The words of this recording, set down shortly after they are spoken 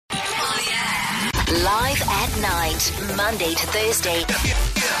Live at night, Monday to Thursday.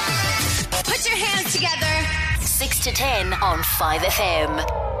 Put your hands together. 6 to 10 on 5FM.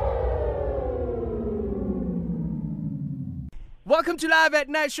 Welcome to Live at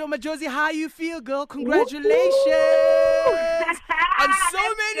Night, Sho Madjozi. How you feel, girl? Congratulations on so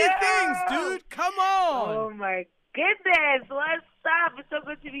many things, dude. Come on. Oh my goodness, what's up? It's so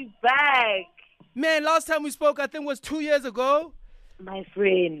good to be back. Man, last time we spoke, I think was 2 years ago. My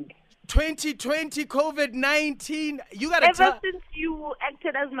friend. 2020, COVID-19. You gotta Ever since you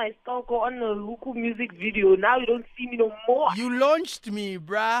acted as my stalker on the Huku music video, now you don't see me no more. You launched me,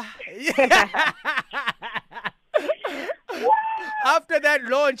 bruh. After that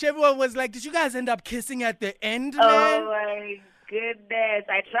launch, everyone was like, did you guys end up kissing at the end, man? Oh my goodness,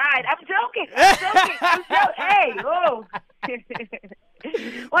 I tried. I'm joking. Hey, oh.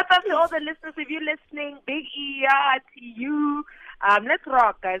 What's up to all the listeners? If you're listening, big ER to you. Let's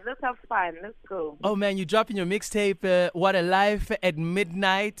rock, guys. Let's have fun. Let's go. Oh, man, you're dropping your mixtape, What a Life, at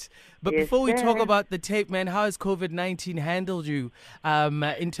midnight. But Yes, before we sir. talk about the tape, man, how has COVID-19 handled you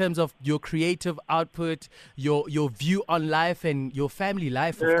in terms of your creative output, your view on life, and your family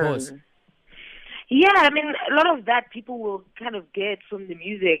life, of course? Yeah, I mean, a lot of that people will kind of get from the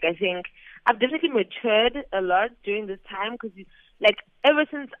music. I think I've definitely matured a lot during this time because, like, ever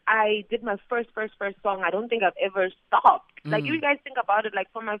since I did my first song, I don't think I've ever stopped. Like, you guys think about it,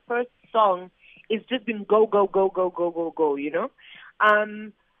 like, from my first song, it's just been go, you know?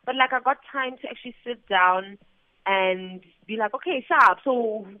 But, like, I got time to actually sit down and be like, okay, sharp,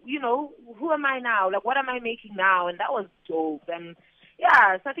 so, you know, who am I now? Like, what am I making now? And that was dope. And,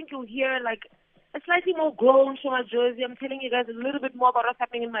 yeah, so I think you'll hear, like, a slightly more grown Sho Madjozi. I'm telling you guys a little bit more about what's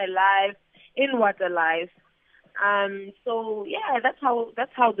happening in my life, in What a Life. So yeah, that's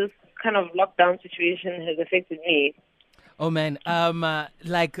how this kind of lockdown situation has affected me. Oh, man.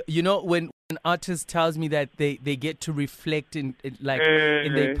 Like, you know, when an artist tells me that they get to reflect in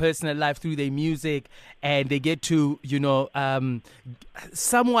their personal life through their music, and they get to, you know,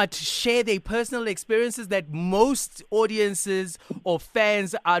 somewhat share their personal experiences that most audiences or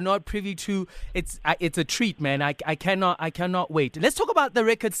fans are not privy to, it's a treat, man. I cannot wait. Let's talk about the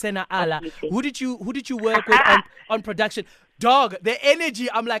record, Sena Ala. Who did you work with on production? Dog, the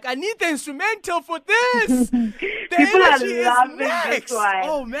energy, I'm like, I need the instrumental for this. The People are energy loving is next. this one.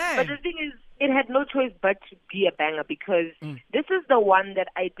 Oh, man. But the thing is, it had no choice but to be a banger because this is the one that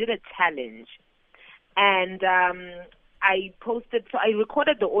I did a challenge. And I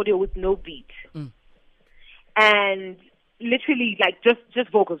recorded the audio with no beat. And literally, like,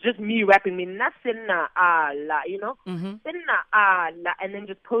 just vocals, just me rapping, me, Nasina ala, you know? Sina ala, and then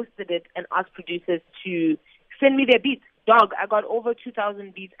just posted it and asked producers to send me their beats. Dog, I got over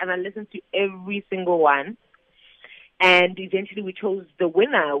 2,000 beats and I listened to every single one. And eventually we chose the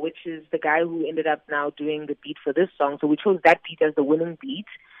winner, which is the guy who ended up now doing the beat for this song. So we chose that beat as the winning beat.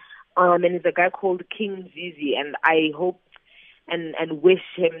 And it's a guy called King Zizi. And I hope and wish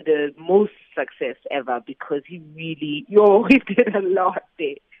him the most success ever because he really, he did a lot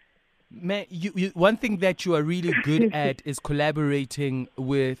there. Man, you one thing that you are really good at is collaborating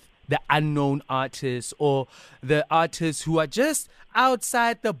with the unknown artists or the artists who are just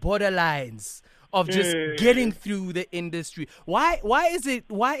outside the borderlines of just getting through the industry. Why is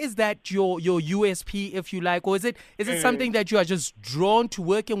that your USP, if you like, or is it something that you are just drawn to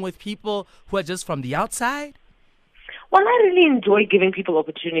working with people who are just from the outside? Well, I really enjoy giving people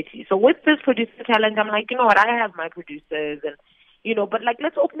opportunities. So with this producer talent, I'm like, you know what, I have my producers and, you know, but like,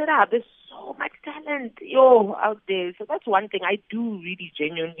 let's open it up. There's so much talent, out there. So that's one thing I do really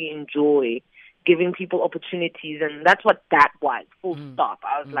genuinely enjoy, giving people opportunities. And that's what that was, full stop.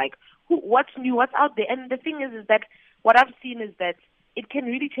 I was like, what's new, what's out there? And the thing is that what I've seen is that it can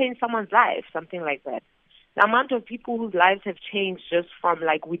really change someone's life, something like that. The amount of people whose lives have changed just from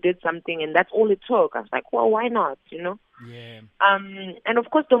like we did something and that's all it took. I was like, well, why not, you know? Yeah. And of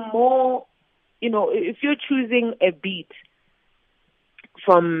course, the more, you know, if you're choosing a beat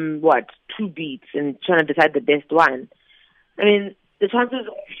from two beats and trying to decide the best one, I mean, the chances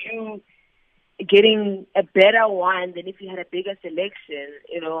of you getting a better one than if you had a bigger selection,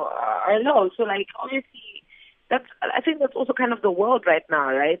 you know, are low. So like, obviously, I think that's also kind of the world right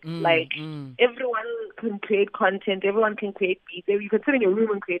now, right? Everyone can create content, everyone can create beats. You can sit in your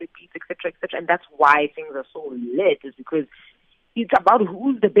room and create a beat, etc., etc. And that's why things are so lit, is because it's about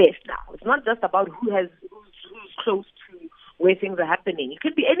who's the best now. It's not just about who's close to where things are happening. It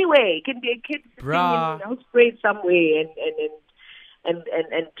could be anywhere. It can be a kid sitting in house grade somewhere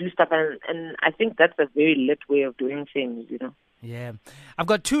and do stuff. And I think that's a very lit way of doing things, you know. Yeah. I've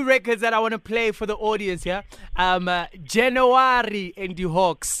got 2 records that I want to play for the audience here. January and the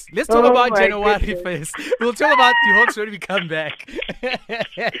Hawks. Let's talk about January first. We'll talk about the Hawks when we come back.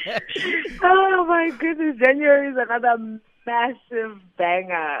 Oh my goodness, January is another massive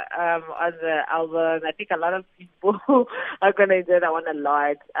banger on the album. I think a lot of people are gonna enjoy that one a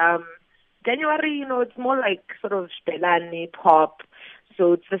lot. January, you know, it's more like sort of Spelani pop.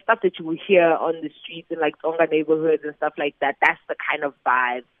 So it's the stuff that you will hear on the streets in like Tonga neighborhoods and stuff like that. That's the kind of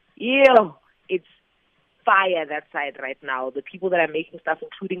vibe. Yeah, it's fire that side right now. The people that are making stuff,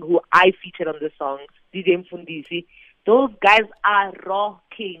 including who I featured on the song, DJ Mfundisi, those guys are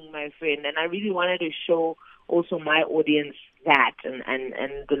rocking, my friend. And I really wanted to show also my audience that and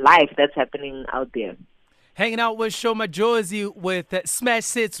the life that's happening out there. Hanging out with Sho Madjozi with Smash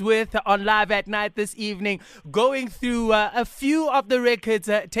Sits with on Live at Night this evening, going through a few of the records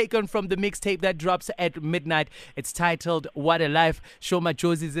taken from the mixtape that drops at midnight. It's titled What a Life. Sho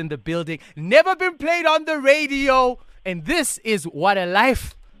Madjozi is in the building. Never been played on the radio. And this is What a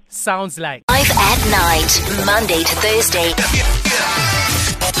Life sounds like. Live at Night, Monday to Thursday.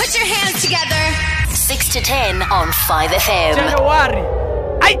 Put your hands together. 6 to 10 on 5FM. January.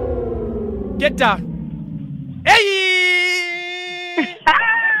 Aye. Get down. Hey!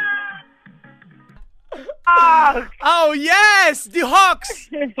 Oh, yes! The Hawks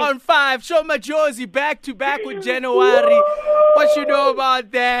on 5. Sho Madjozi back to back with January. What you know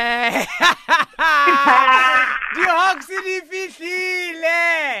about that? The Hawks in the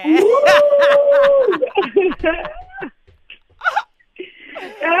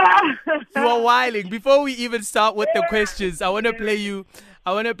You are wilding. Before we even start with the questions, I want to play you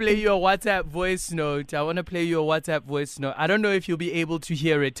a WhatsApp voice note. I don't know if you'll be able to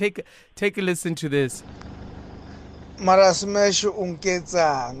hear it. Take a listen to this. Mara Smash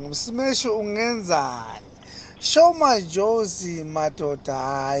ungenzani? Smash ungenzani? Sho Madjozi madoda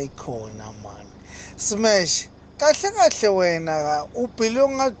hayi khona man. Smash kahle kahle wena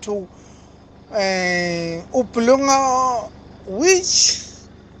ubelonga to ubelonga which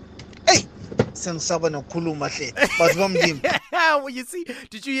sengisaba nokukhuluma hle but bamlimi. Well, you see,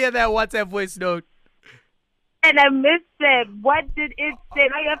 did you hear that WhatsApp voice note? And I missed it. What did it say?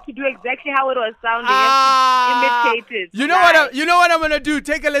 Now you have to do exactly how it was sounding. You have to imitate it. You know what I'm gonna do?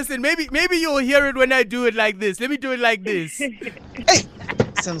 Take a listen. Maybe you'll hear it when I do it like this. Let me do it like this.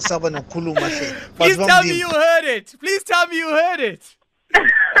 Sengisaba nokukhuluma hle. Please tell me you heard it. Please tell me you heard it.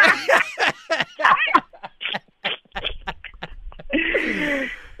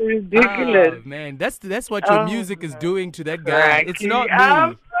 Ridiculous. Oh, man, that's what your music is doing to that guy. It's not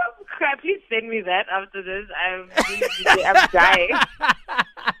me. Crap, please send me that after this. I'm dying.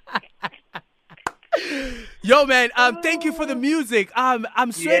 Yo, man, thank you for the music.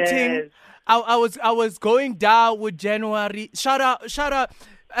 I'm sweating. Yes. I was going down with January. Shout out.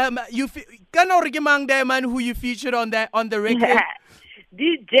 You man who you featured on the record.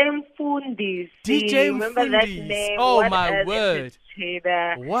 DJ Mfundisi. Remember that name? Oh, what my word.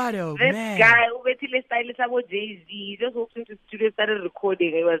 What a this man. This guy, Ubetile stylist about Jay-Z, he just walked into the studio, started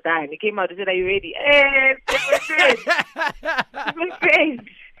recording, he was done. He came out and said, "Are you ready?" Hey,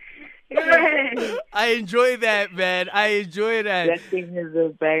 I enjoy that, man. I enjoy that. That thing is a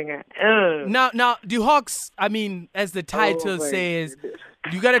banger. Now, the Hawks, I mean, as the title says,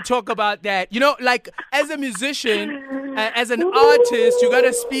 you got to talk about that. You know, like, as a musician, as an artist, you got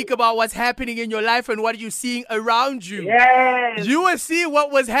to speak about what's happening in your life and what you're seeing around you. Yes. You will see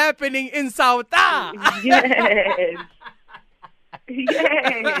what was happening in South. Yes.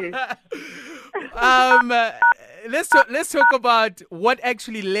 Yes. Let's talk about what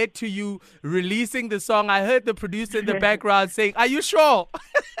actually led to you releasing the song. I heard the producer in the background saying, "Are you sure?"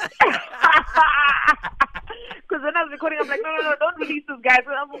 Because when I was recording, I'm like, no, don't release this guy.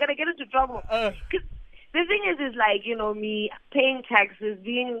 I'm gonna get into trouble. The thing is like, you know, me paying taxes,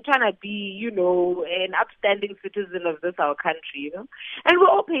 trying to be, you know, an upstanding citizen of our country, you know. And we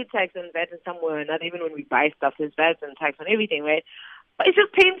all pay tax and VAT in some way or another. Even when we buy stuff, there's VAT and tax on everything, right? But it's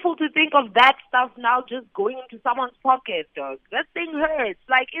just painful to think of that stuff now just going into someone's pocket, dog. That thing hurts.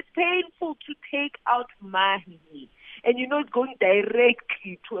 Like, it's painful to take out money. And, you know, it's going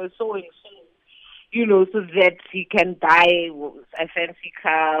directly to a so-and-so, you know, so that he can buy a fancy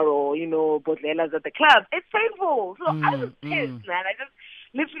car or, you know, botlelas at the club. It's painful. So I was pissed, man. I just,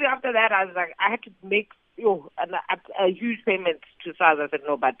 literally after that, I was like, I had to make a huge payment to SARS. I said,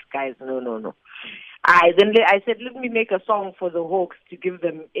 no, but guys, no. I said, let me make a song for the Hawks to give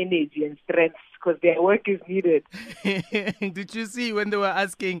them energy and strength because their work is needed. Did you see when they were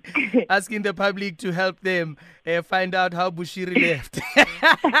asking the public to help them find out how Bushiri left?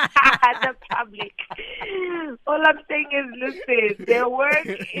 The public. All I'm saying is, listen, their work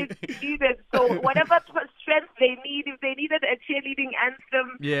is needed. So whatever strength they need, if they needed a cheerleading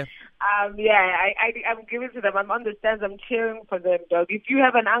anthem, I'm giving to them. I'm on the stands. I'm cheering for them, dog. If you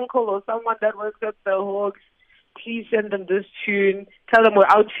have an uncle or someone that works at the Hawks, please send them this tune. Tell them we're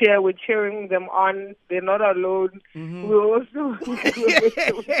out here. We're cheering them on. They're not alone. Mm-hmm.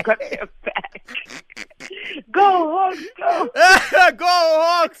 We've got their back. Go Hawks, go! Go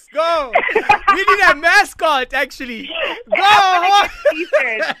Hawks, go! We need a mascot, actually. Go Hawks!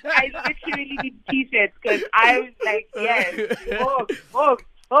 T-shirts. I literally need T-shirts because I was like, yes, Hawks, Hawks,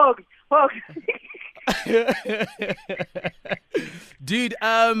 Hawks, Hawks. Dude,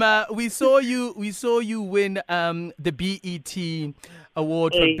 we saw you win the BET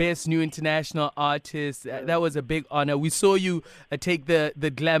award for Best New International Artist. That was a big honor. We saw you take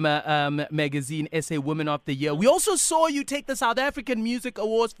the Glamour magazine SA Woman of the Year. We also saw you take the South African Music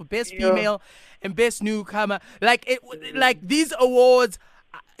Awards for Best Female and Best Newcomer. Like these awards,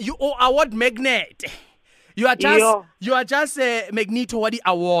 you are what magnet. You are just a magnet for the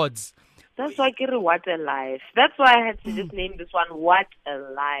awards. That's why I what a life. That's why I had to just name this one What a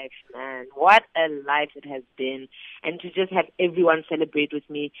Life, man. What a life it has been. And to just have everyone celebrate with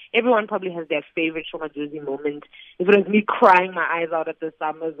me. Everyone probably has their favorite Sho Madjozi moment. If it was me crying my eyes out at the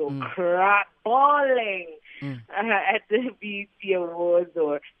Summers or bawling at the BET Awards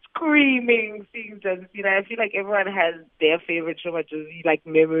or screaming, seeing them. You know, I feel like everyone has their favorite Sho Madjozi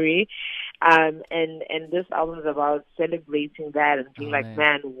memory. And this album is about celebrating that and being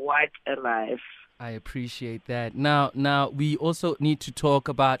man, what a life. I appreciate that. Now we also need to talk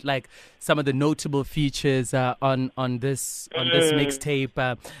about some of the notable features on this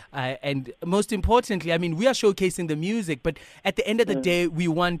mixtape, and most importantly, I mean, we are showcasing the music, but at the end of the day, we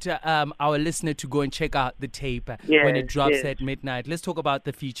want our listener to go and check out the tape when it drops at midnight. Let's talk about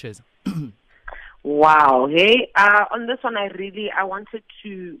the features. Wow. Hey, on this one, I wanted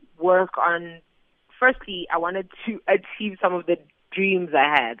to work on. Firstly, I wanted to achieve some of the dreams I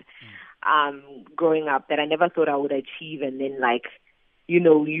had growing up that I never thought I would achieve, and then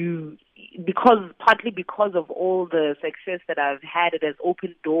partly because of all the success that I've had, it has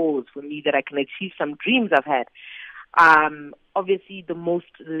opened doors for me that I can achieve some dreams I've had. Obviously, the most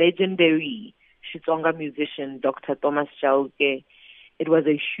legendary Xitsonga musician, Dr. Thomas Chauke. It was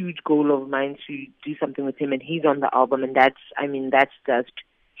a huge goal of mine to do something with him, and he's on the album, and that's just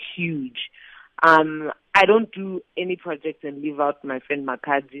huge. I don't do any projects and leave out my friend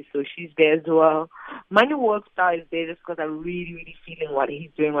Makadzi, so she's there as well. Manu Workstar is there just because I'm really, really feeling what he's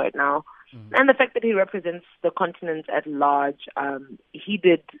doing right now. Mm-hmm. And the fact that he represents the continent at large. He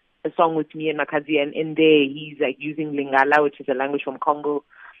did a song with me and Makadzi, and in there he's using Lingala, which is a language from Congo.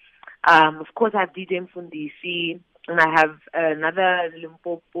 Of course, I have DJ Mfundisi, and I have another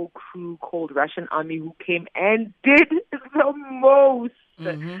Limpopo crew called Russian Army who came and did the most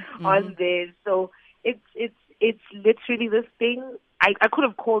on this. So it's literally this thing. I could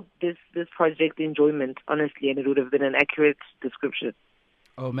have called this project Enjoyment, honestly, and it would have been an accurate description.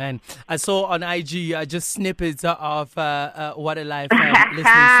 Oh man, I saw on IG just snippets of What a Life listening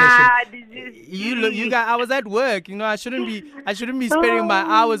session. You guys, I was at work. I shouldn't be spending my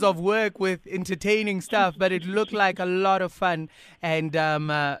hours of work with entertaining stuff, but it looked like a lot of fun. And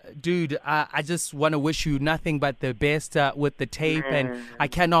dude, I just want to wish you nothing but the best with the tape, and I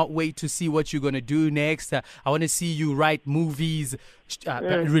cannot wait to see what you're gonna do next. I want to see you write movies,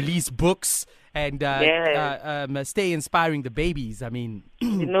 release books. And stay inspiring the babies. I mean,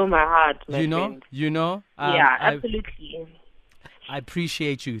 you know my heart, my friend. Yeah, absolutely. I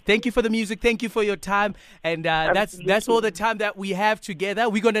appreciate you. Thank you for the music. Thank you for your time. And that's all the time that we have together.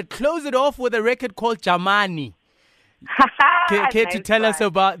 We're gonna close it off with a record called Jamani. Care to tell us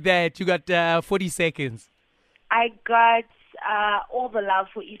about that? You got 40 seconds. I got all the love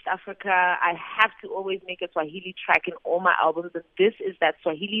for East Africa. I have to always make a Swahili track in all my albums, and this is that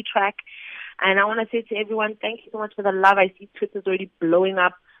Swahili track. And I want to say to everyone, thank you so much for the love. I see Twitter's already blowing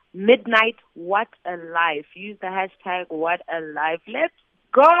up. Midnight, what a life. Use the hashtag, what a life. Let's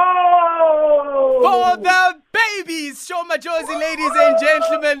go! For the babies, Sho Madjozi, ladies and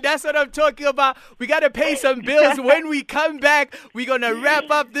gentlemen. That's what I'm talking about. We got to pay some bills. When we come back, we're going to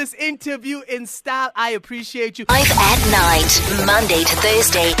wrap up this interview in style. I appreciate you. 5 at night, Monday to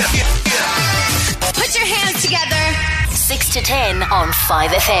Thursday. Put your hands together. 6 to 10 on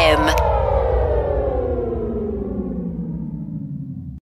 5FM.